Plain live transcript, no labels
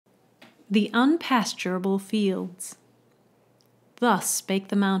The Unpasturable Fields. Thus spake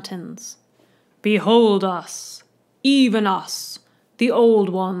the mountains, Behold us, even us, the old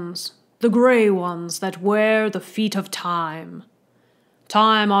ones, the grey ones that wear the feet of time.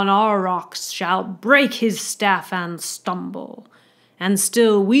 Time on our rocks shall break his staff and stumble, and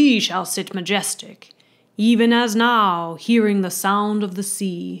still we shall sit majestic, even as now, hearing the sound of the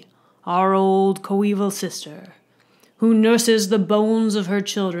sea, our old coeval sister, who nurses the bones of her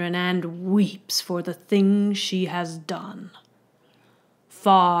children and weeps for the things she has done.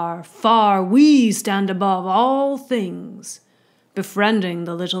 Far, far we stand above all things, befriending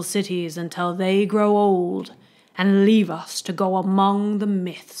the little cities until they grow old and leave us to go among the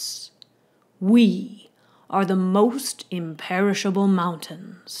myths. We are the most imperishable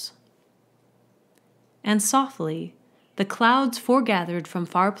mountains. And softly the clouds foregathered from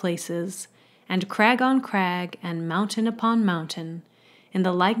far places, and crag on crag and mountain upon mountain, in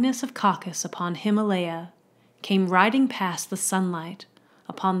the likeness of Caucasus upon Himalaya, came riding past the sunlight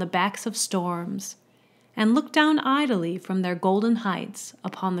upon the backs of storms, and looked down idly from their golden heights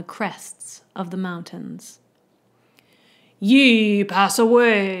upon the crests of the mountains. "Ye pass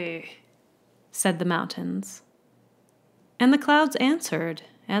away," said the mountains. And the clouds answered,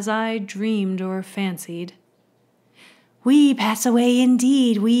 as I dreamed or fancied, "We pass away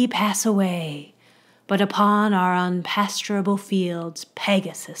indeed, we pass away, but upon our unpasturable fields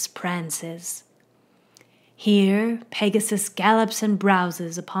Pegasus prances. Here Pegasus gallops and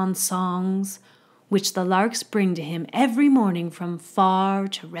browses upon songs which the larks bring to him every morning from far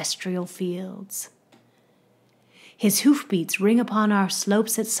terrestrial fields. His hoofbeats ring upon our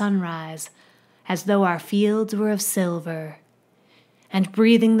slopes at sunrise, as though our fields were of silver, and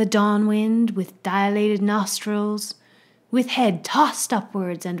breathing the dawn wind with dilated nostrils, with head tossed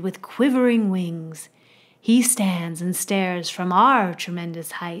upwards and with quivering wings, he stands and stares from our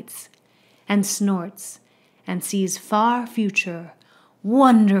tremendous heights, and snorts and sees far future,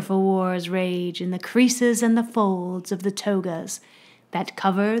 wonderful wars rage in the creases and the folds of the togas that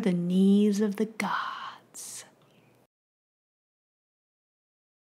cover the knees of the gods."